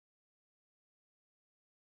man.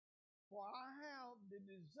 For I have the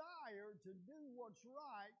desire to do what's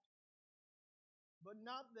right, but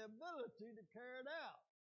not the ability to carry it out.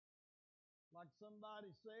 Like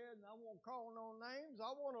somebody said, and I won't call no names,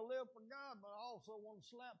 I want to live for God, but I also want to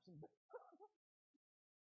slap some people.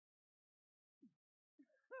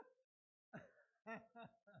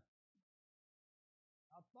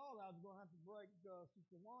 I thought I was going to have to break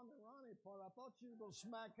Sister Wanda and Ronnie apart. I thought she was going to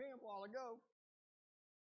smack him a while ago.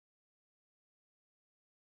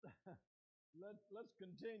 Let's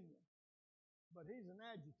continue. But he's an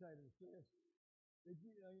agitator, sis.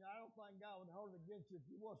 I don't think God would hold it against you if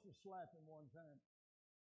you was to slap him one time.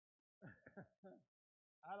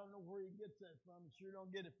 I don't know where he gets that from. He sure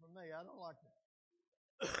don't get it from me. I don't like that.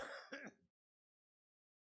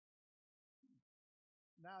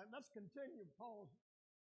 Now, let's continue Paul's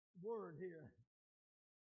word here.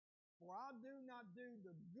 For I do not do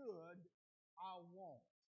the good I want,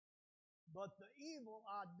 but the evil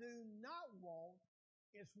I do not want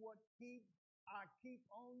is what I keep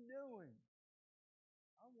on doing.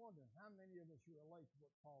 I wonder how many of us relate to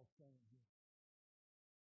what Paul's saying here.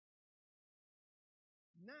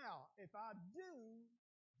 Now, if I do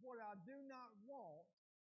what I do not want,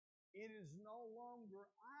 it is no longer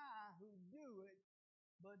I who do it,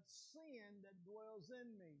 but sin that dwells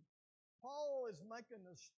in me. Paul is making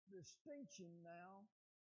a distinction now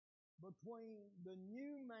between the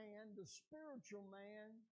new man, the spiritual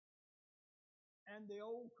man, and the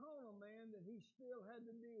old carnal man that he still had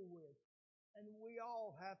to deal with. And we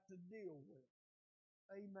all have to deal with.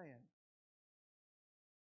 Amen.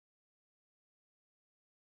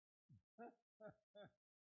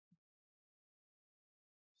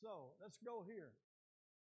 So, let's go here.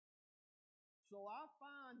 So I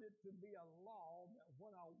find it to be a law that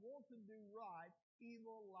when I want to do right,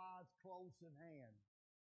 evil lies close at hand.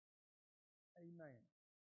 Amen.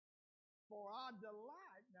 For I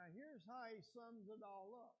delight, now here's how he sums it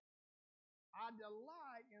all up. I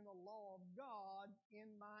delight in the law of God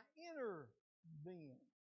in my inner being.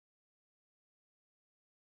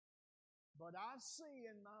 But I see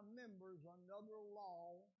in my members another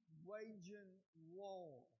law waging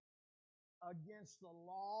war against the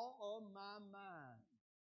law of my mind.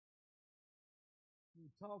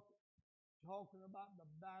 We're talking about the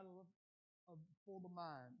battle for the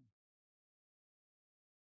mind.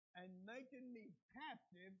 And making me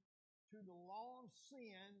captive to the law of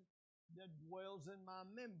sin that dwells in my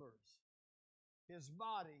members. His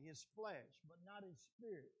body, his flesh, but not his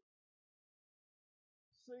spirit.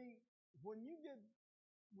 See, when you get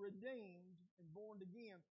redeemed and born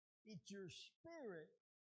again, it's your spirit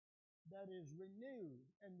that is renewed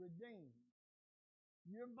and redeemed.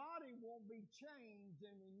 Your body won't be changed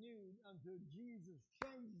and renewed until Jesus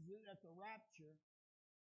changes it at the rapture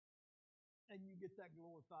and you get that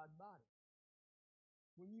glorified body.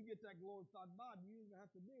 When you get that glorified body, you don't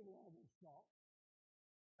have to deal with all those thoughts.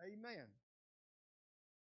 Amen.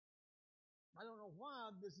 I don't know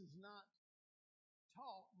why this is not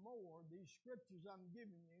taught more, these scriptures I'm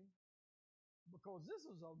giving you, because this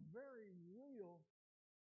is a very real,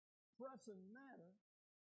 pressing matter.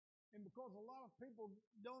 And because a lot of people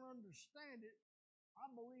don't understand it, I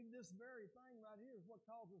believe this very thing right here is what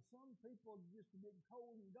causes some people just to get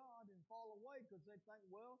cold in God and fall away because they think,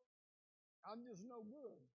 well, I'm just no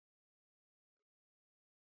good.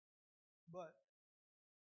 But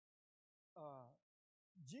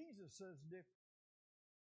Jesus says different.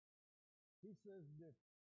 He says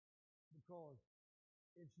different because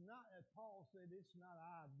it's not, as Paul said, it's not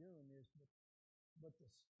I doing this, but the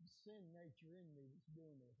sin nature in me that's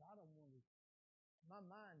doing this. I don't want to. My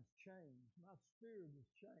mind's changed. My spirit is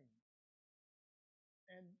changed.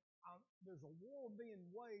 And there's a war being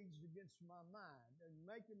waged against my mind and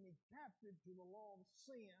making me captive to the law of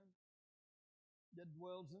sin that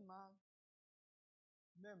dwells in my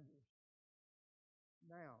members.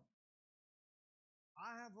 Now,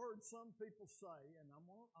 I have heard some people say, and I'm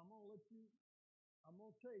gonna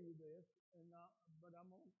tell you this, but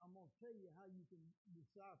I'm gonna tell you how you can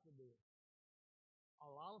decipher this. A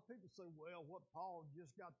lot of people say, well, what Paul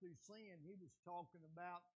just got through saying, he was talking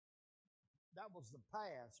about, that was the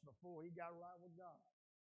past before he got right with God.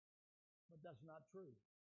 But that's not true.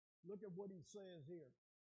 Look at what he says here.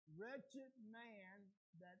 Wretched man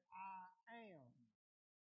that I am.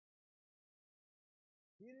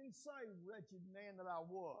 He didn't say wretched man that I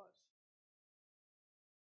was.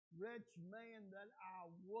 Wretched man that I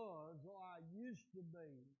was or I used to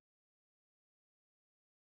be.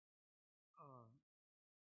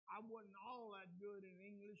 I wasn't all that good in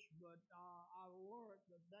English, but I learned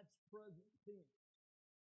that that's present tense.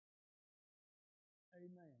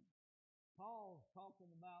 Amen. Paul's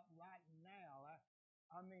talking about right now.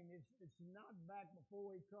 I mean, it's not back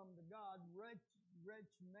before he come to God.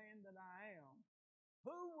 Wretched man that I am.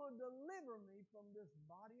 Who will deliver me from this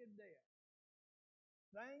body of death?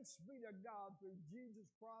 Thanks be to God through Jesus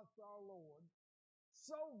Christ our Lord.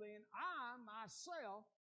 So then, I myself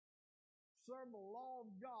serve the law of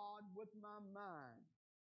God with my mind,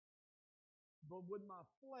 but with my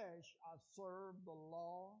flesh I serve the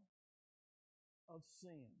law of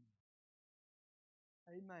sin.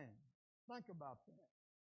 Amen. Think about that.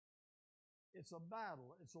 It's a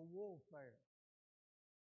battle. It's a warfare.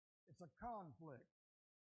 It's a conflict.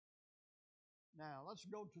 Now, let's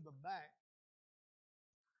go to the back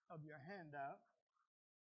of your handout.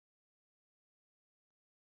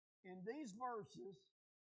 In these verses,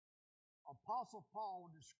 Apostle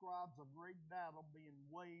Paul describes a great battle being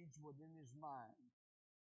waged within his mind,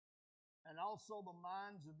 and also the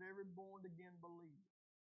minds of every born-again believer.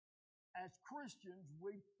 As Christians,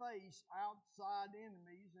 we face outside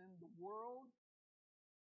enemies in the world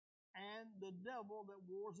and the devil that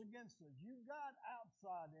wars against us. You've got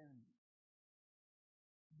outside enemies.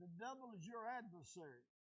 The devil is your adversary,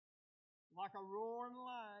 like a roaring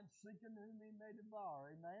lion seeking whom he may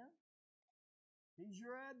devour. Amen? He's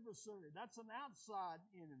your adversary. That's an outside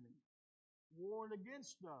enemy warring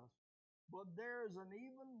against us. But there is an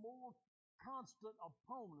even more constant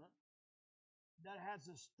opponent that has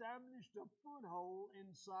established a foothold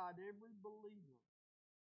inside every believer.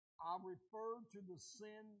 I refer to the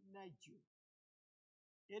sin nature.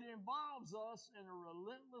 It involves us in a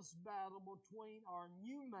relentless battle between our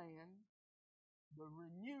new man, the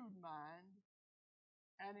renewed mind,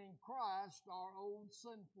 and in Christ, our old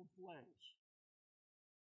sinful flesh.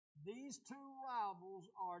 These two rivals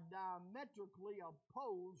are diametrically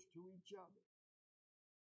opposed to each other.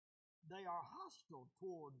 They are hostile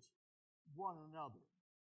towards one another.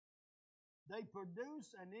 They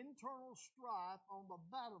produce an internal strife on the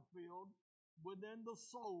battlefield within the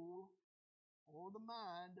soul or the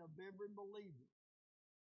mind of every believer.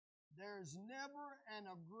 There is never an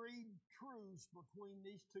agreed truce between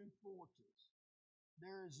these two forces.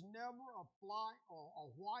 There is never a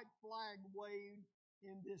white flag waved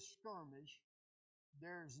in this skirmish.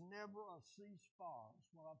 There's never a ceasefire.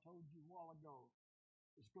 That's what I told you a while ago.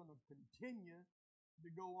 It's going to continue to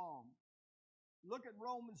go on. Look at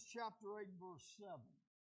Romans chapter 8, verse 7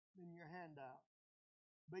 in your handout.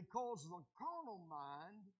 Because the carnal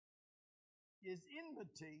mind is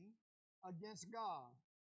enmity against God,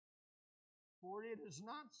 for it is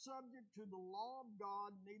not subject to the law of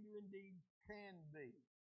God, neither indeed can be.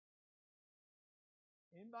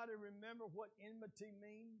 Anybody remember what enmity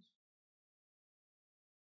means?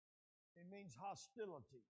 It means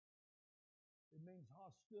hostility. It means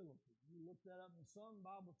hostility. You look that up in some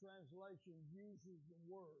Bible translations uses the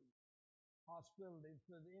word hostility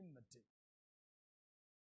instead of enmity.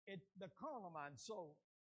 The carnal mind. So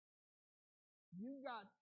you got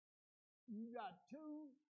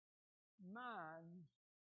two minds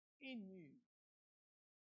in you.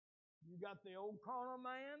 You got the old carnal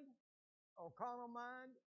man or carnal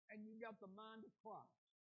mind, and you got the mind of Christ.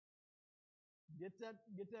 Get that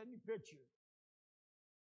in your picture.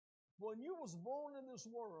 When you was born in this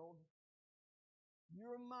world,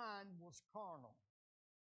 your mind was carnal.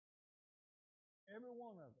 Every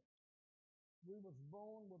one of us. We was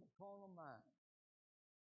born with a carnal mind.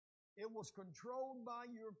 It was controlled by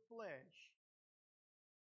your flesh.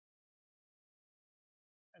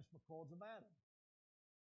 That's because of Adam.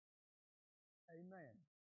 Amen.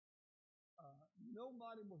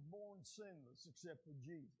 Nobody was born sinless except for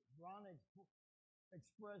Jesus. Ron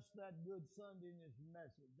expressed that good Sunday in his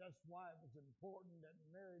message. That's why it was important that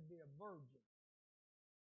Mary be a virgin.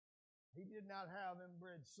 He did not have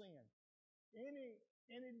inbred sin.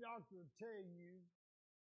 Any doctor will tell you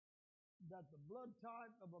that the blood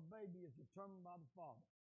type of a baby is determined by the father.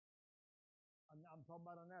 I'm talking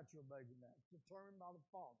about a natural baby now. It's determined by the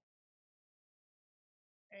father.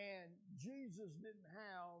 And Jesus didn't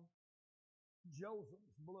have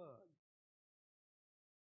Joseph's blood.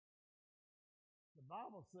 The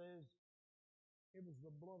Bible says it was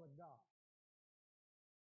the blood of God.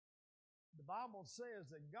 The Bible says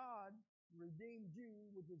that God redeemed you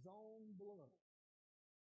with his own blood.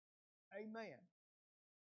 Amen.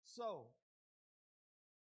 So,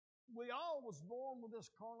 we all was born with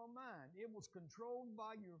this carnal mind. It was controlled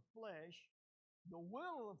by your flesh. The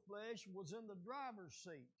will of the flesh was in the driver's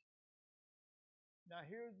seat. Now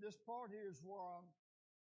this part here is where I'm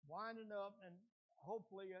winding up and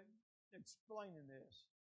hopefully explaining this.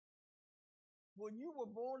 When you were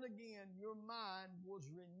born again, your mind was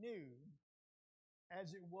renewed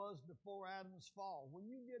as it was before Adam's fall. When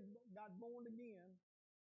you got born again,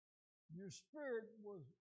 your spirit was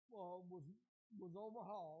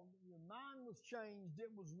overhauled. Your mind was changed.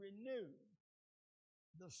 It was renewed.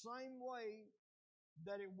 the same way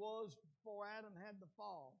that it was before Adam had the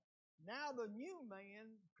fall. Now the new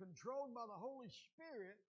man, controlled by the Holy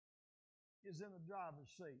Spirit, is in the driver's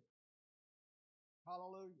seat.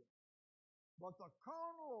 Hallelujah. But the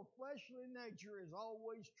carnal or fleshly nature is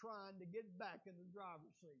always trying to get back in the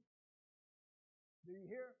driver's seat. Do you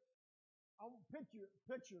hear?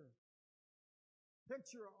 Picture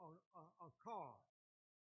a car.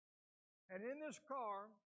 And in this car,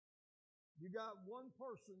 you got one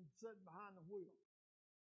person sitting behind the wheel.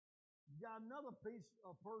 You got another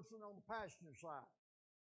person on the passenger side.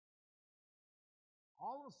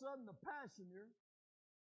 All of a sudden, the passenger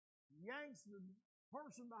yanks the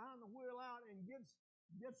person behind the wheel out and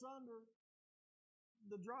gets under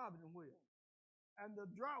the driving wheel. And the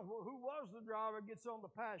driver, who was the driver, gets on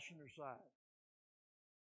the passenger side.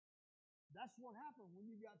 That's what happened when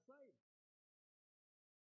you got saved.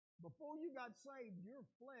 Before you got saved, your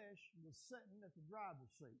flesh was sitting at the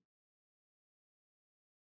driver's seat.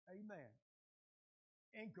 Amen.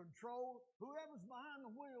 In control, whoever's behind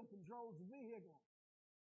the wheel controls the vehicle.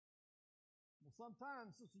 Well,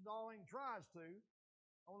 sometimes Sister Darlene tries to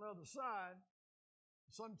on the other side.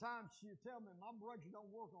 Sometimes she'll tell me, my brakes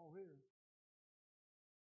don't work on here.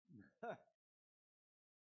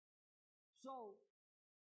 So,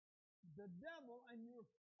 the devil and your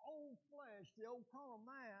old flesh, the old carnal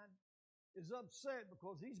man, is upset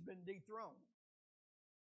because he's been dethroned.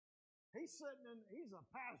 He's a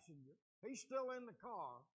passenger. He's still in the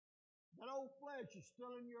car. That old flesh is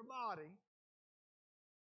still in your body.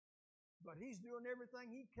 But he's doing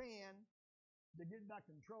everything he can to get back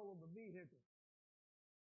control of the vehicle.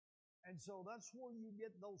 And so that's where you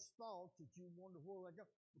get those thoughts that you wonder where they go.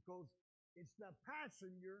 Because it's the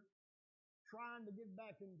passenger trying to get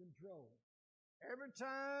back in control. Every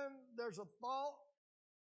time there's a thought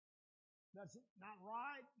that's not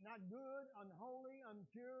right, not good, unholy,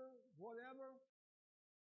 impure, whatever,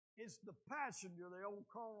 it's the passenger, the old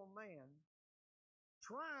carnal man,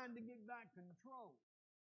 trying to get back control.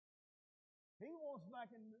 He wants back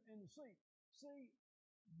in the seat. See,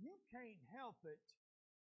 you can't help it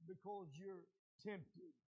because you're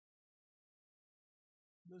tempted.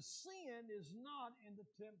 The sin is not in the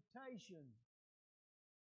temptation.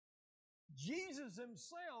 Jesus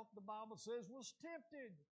himself, the Bible says, was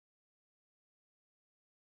tempted.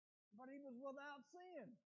 But he was without sin.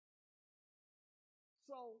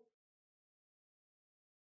 So,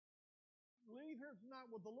 leave here tonight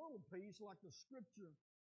with a little piece like the scripture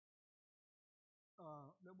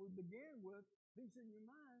that we began with, peace in your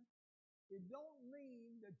mind. It don't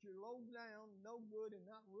mean that you're low down, no good, and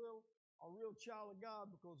not a real child of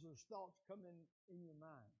God because there's thoughts coming in your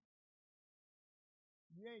mind.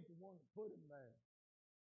 You ain't the one that put them there,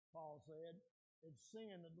 Paul said. It's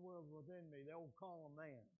sin that dwells within me, the old carnal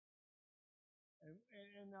man.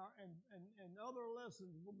 And other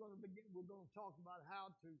lessons we're going to talk about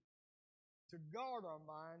how to guard our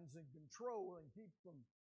minds and control and keep them.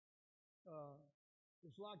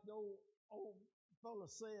 It's like the old fella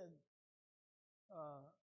said,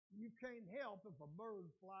 you can't help if a bird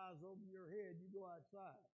flies over your head, you go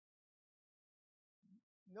outside.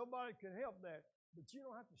 Nobody can help that, but you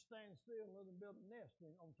don't have to stand still and let them build a nest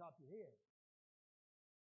on top of your head.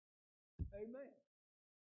 Amen.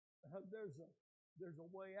 There's a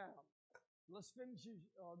way out. Let's finish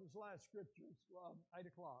this last scripture. It's 8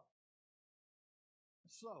 o'clock.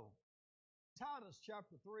 So, Titus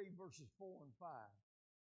chapter 3, verses 4 and 5.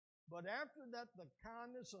 But after that, the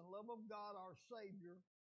kindness and love of God our Savior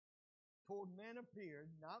toward men appeared,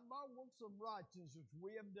 not by works of righteousness which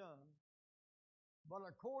we have done, but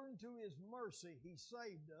according to his mercy he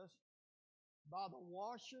saved us by the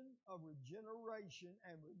washing of regeneration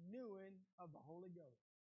and renewing of the Holy Ghost.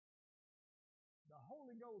 The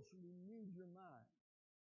Holy Ghost renews your mind,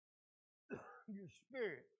 your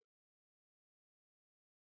spirit.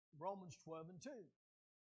 Romans 12 and 2.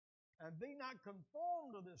 And be not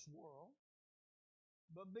conformed to this world,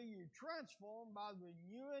 but be ye transformed by the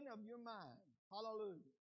renewing of your mind. Hallelujah.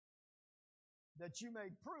 That you may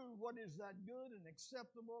prove what is that good and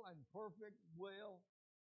acceptable and perfect will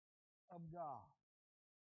of God.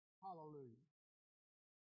 Hallelujah.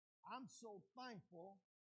 I'm so thankful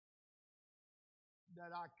that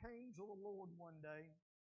I came to the Lord one day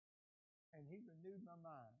and he renewed my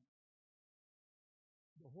mind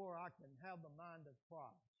to where I can have the mind of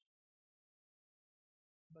Christ.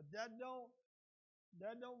 But that don't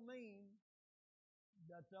mean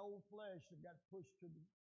that the old flesh that got pushed to the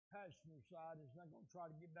passenger side is not going to try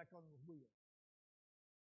to get back on the wheel.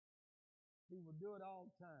 He will do it all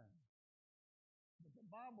the time. But the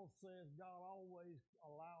Bible says God always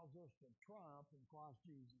allows us to triumph in Christ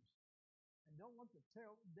Jesus. And don't let the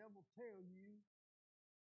devil tell you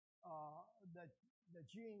that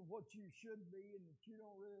you ain't what you should be and that you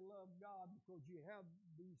don't really love God because you have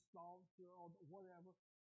these thoughts or whatever.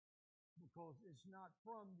 Because it's not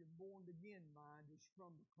from your born again mind, it's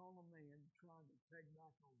from the carnal man trying to take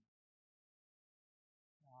back over.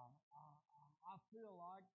 I feel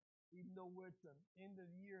like, even though we're at the end of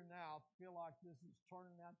the year now, I feel like this is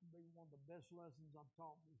turning out to be one of the best lessons I've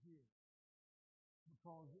taught this year.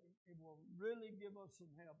 Because it will really give us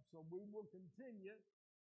some help. So we will continue,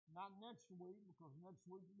 not next week, because next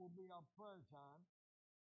week will be our prayer time.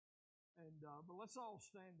 And but let's all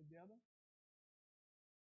stand together.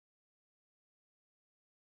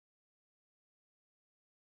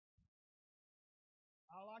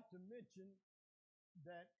 I like to mention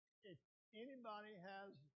that if anybody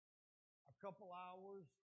has a couple hours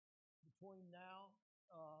between now,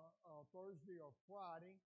 Thursday or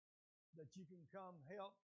Friday, that you can come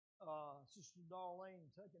help Sister Darlene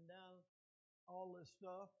taking down all this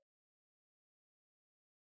stuff.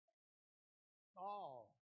 Oh,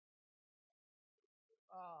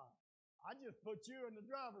 I just put you in the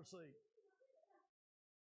driver's seat.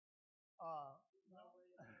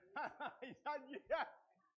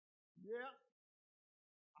 Yeah.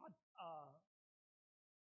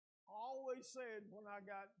 I always said when I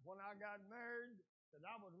got married that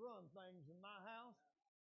I would run things in my house,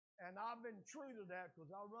 and I've been true to that because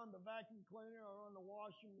I run the vacuum cleaner, I run the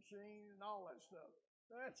washing machine, and all that stuff.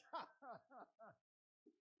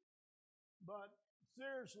 But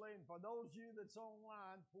seriously, and for those of you that's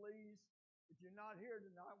online, please, if you're not here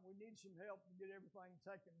tonight, we need some help to get everything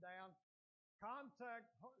taken down. Contact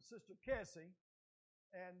Sister Cassie.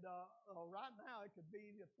 And right now, it could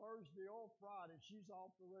be either Thursday or Friday. She's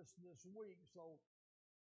off the rest of this week. So,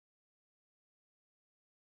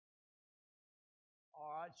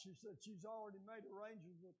 all right, she said she's already made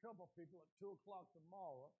arrangements with a couple of people at 2 o'clock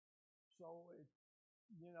tomorrow. So,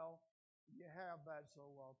 you have that. So,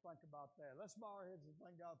 think about that. Let's bow our heads and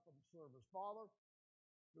thank God for the service. Father,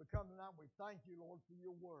 we come tonight, we thank you, Lord, for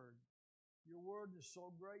your word. Your word is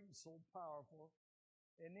so great and so powerful.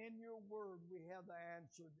 And in your word, we have the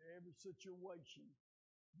answer to every situation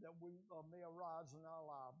that may arise in our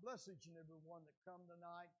life. Bless each and every one that come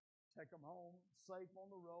tonight. Take them home safe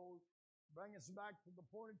on the road. Bring us back to the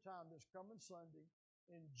appointed time this coming Sunday.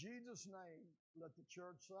 In Jesus' name, let the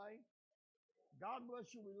church say, God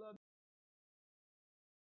bless you. We love you.